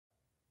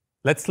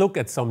Let's look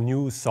at some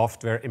new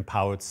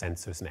software-empowered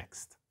sensors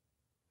next.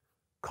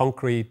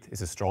 Concrete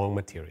is a strong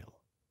material.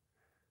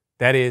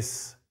 That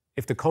is,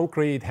 if the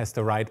concrete has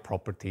the right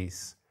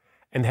properties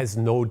and has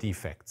no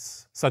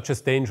defects, such as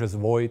dangerous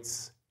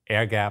voids,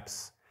 air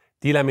gaps,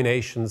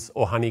 delaminations,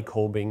 or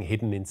honeycombing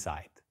hidden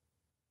inside.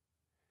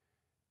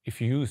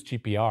 If you use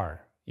GPR,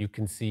 you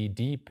can see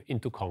deep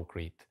into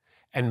concrete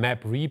and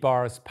map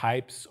rebars,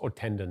 pipes, or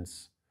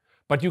tendons,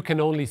 but you can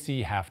only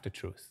see half the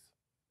truth.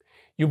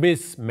 You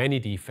miss many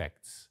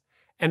defects,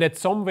 and at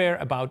somewhere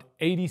about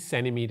 80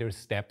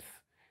 centimeters depth,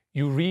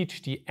 you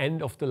reach the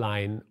end of the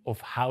line of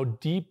how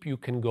deep you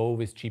can go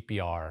with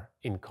GPR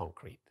in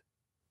concrete.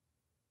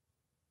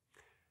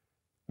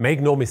 Make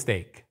no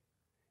mistake,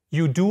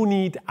 you do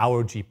need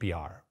our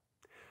GPR,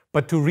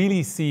 but to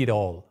really see it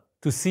all,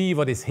 to see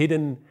what is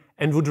hidden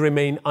and would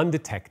remain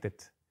undetected,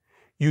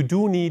 you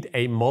do need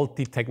a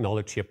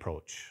multi-technology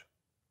approach.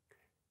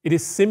 It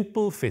is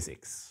simple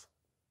physics,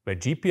 where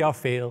GPR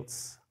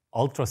fails,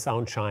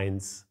 ultrasound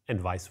shines, and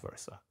vice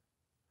versa,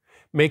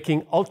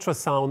 making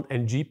ultrasound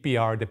and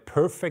GPR the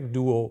perfect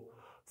duo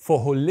for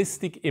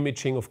holistic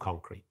imaging of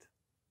concrete.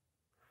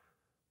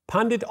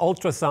 Pundit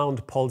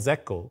ultrasound pulse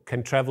echo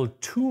can travel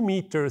 2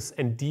 meters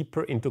and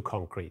deeper into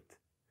concrete,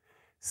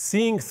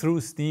 seeing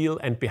through steel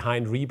and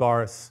behind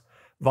rebars,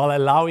 while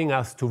allowing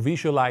us to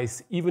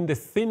visualize even the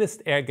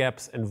thinnest air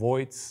gaps and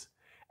voids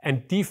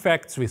and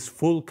defects with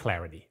full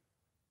clarity.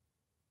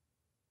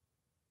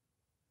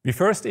 We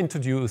first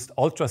introduced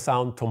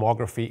ultrasound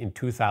tomography in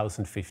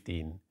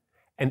 2015,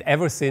 and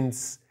ever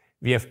since,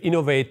 we have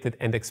innovated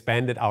and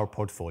expanded our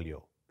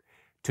portfolio.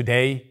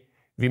 Today,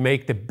 we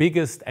make the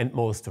biggest and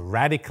most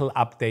radical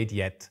update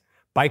yet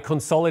by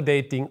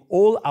consolidating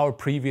all our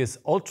previous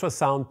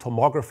ultrasound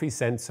tomography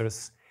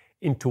sensors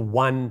into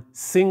one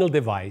single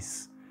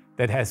device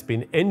that has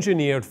been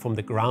engineered from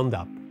the ground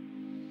up.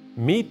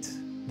 Meet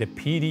the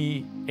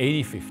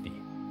PD8050.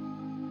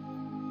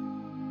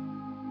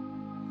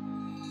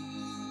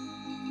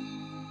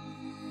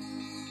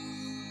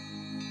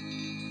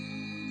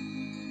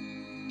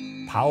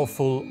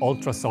 Powerful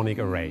ultrasonic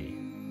array.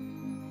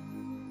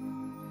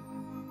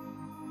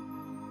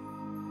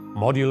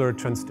 Modular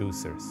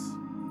transducers.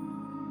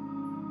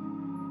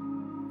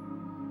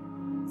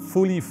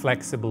 Fully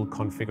flexible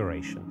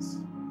configurations.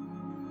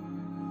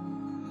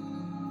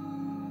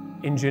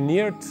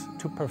 Engineered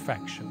to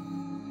perfection.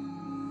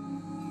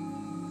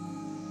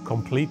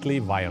 Completely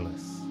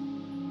wireless.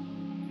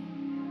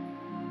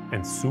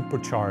 And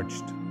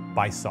supercharged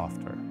by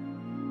software.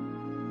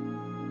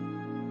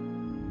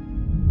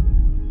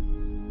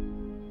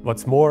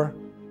 What's more,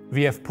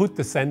 we have put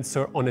the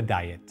sensor on a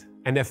diet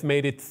and have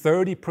made it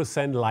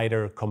 30%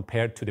 lighter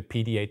compared to the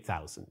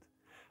PD8000,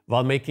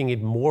 while making it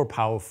more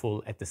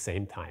powerful at the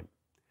same time.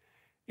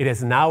 It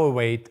has now a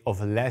weight of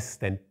less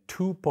than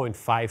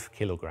 2.5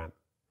 kilograms.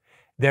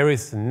 There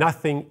is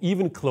nothing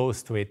even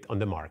close to it on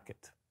the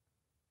market.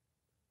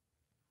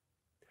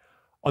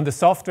 On the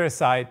software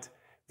side,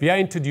 we are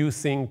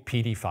introducing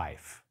PD5,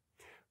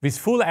 with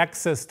full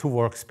access to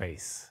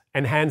workspace,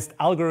 enhanced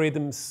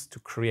algorithms to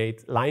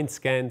create line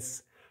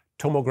scans,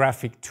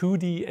 tomographic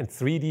 2D and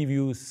 3D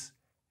views,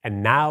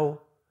 and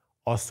now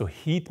also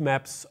heat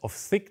maps of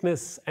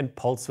thickness and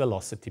pulse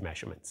velocity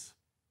measurements.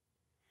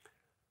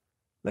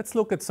 Let's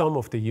look at some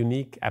of the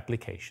unique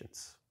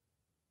applications.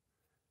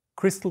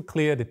 Crystal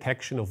clear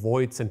detection of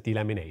voids and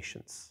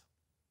delaminations.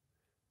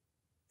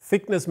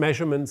 Thickness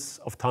measurements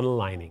of tunnel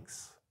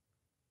linings.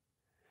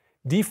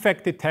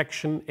 Defect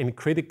detection in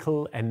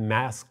critical and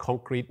mass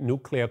concrete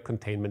nuclear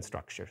containment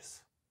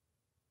structures.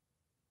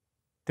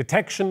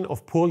 Detection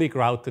of poorly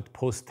grouted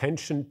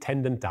post-tension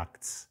tendon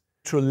ducts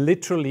to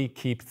literally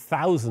keep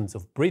thousands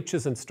of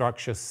bridges and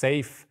structures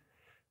safe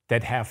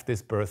that have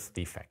this birth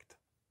defect.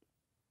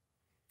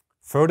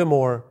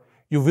 Furthermore,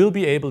 you will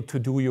be able to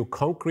do your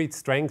concrete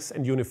strengths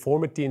and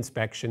uniformity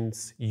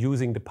inspections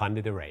using the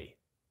Pundit array.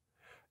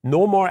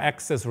 No more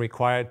access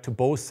required to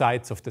both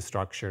sides of the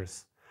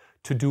structures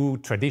to do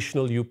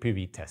traditional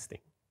UPV testing.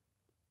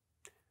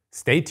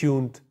 Stay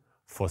tuned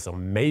for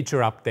some major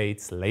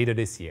updates later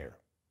this year.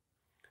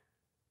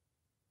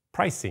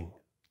 Pricing.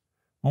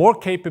 More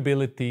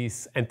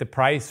capabilities, and the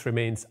price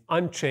remains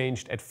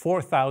unchanged at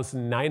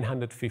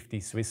 4,950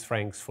 Swiss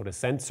francs for the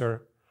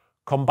sensor,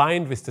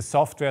 combined with the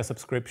software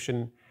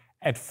subscription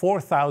at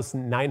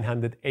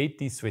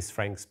 4,980 Swiss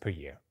francs per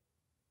year.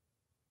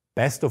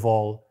 Best of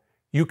all,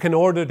 you can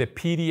order the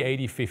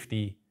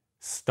PD8050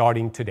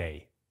 starting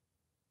today.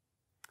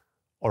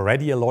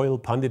 Already a loyal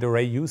Pundit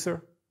array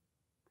user?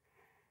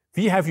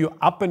 We have you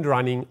up and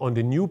running on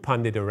the new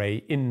Pundit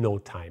array in no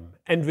time,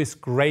 and with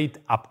great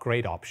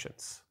upgrade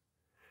options.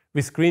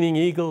 With Screening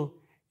Eagle,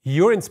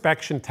 your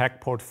inspection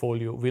tech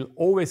portfolio will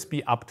always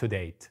be up to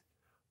date,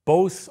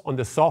 both on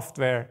the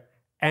software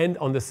and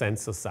on the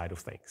sensor side of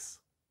things.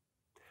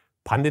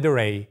 Pundit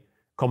array,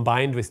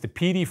 combined with the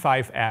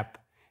PD5 app,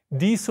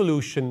 the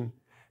solution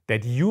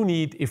that you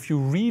need if you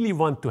really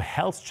want to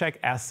health check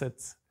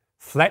assets,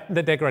 flatten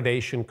the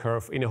degradation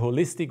curve in a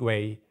holistic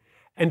way,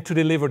 and to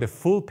deliver the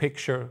full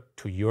picture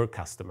to your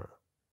customer.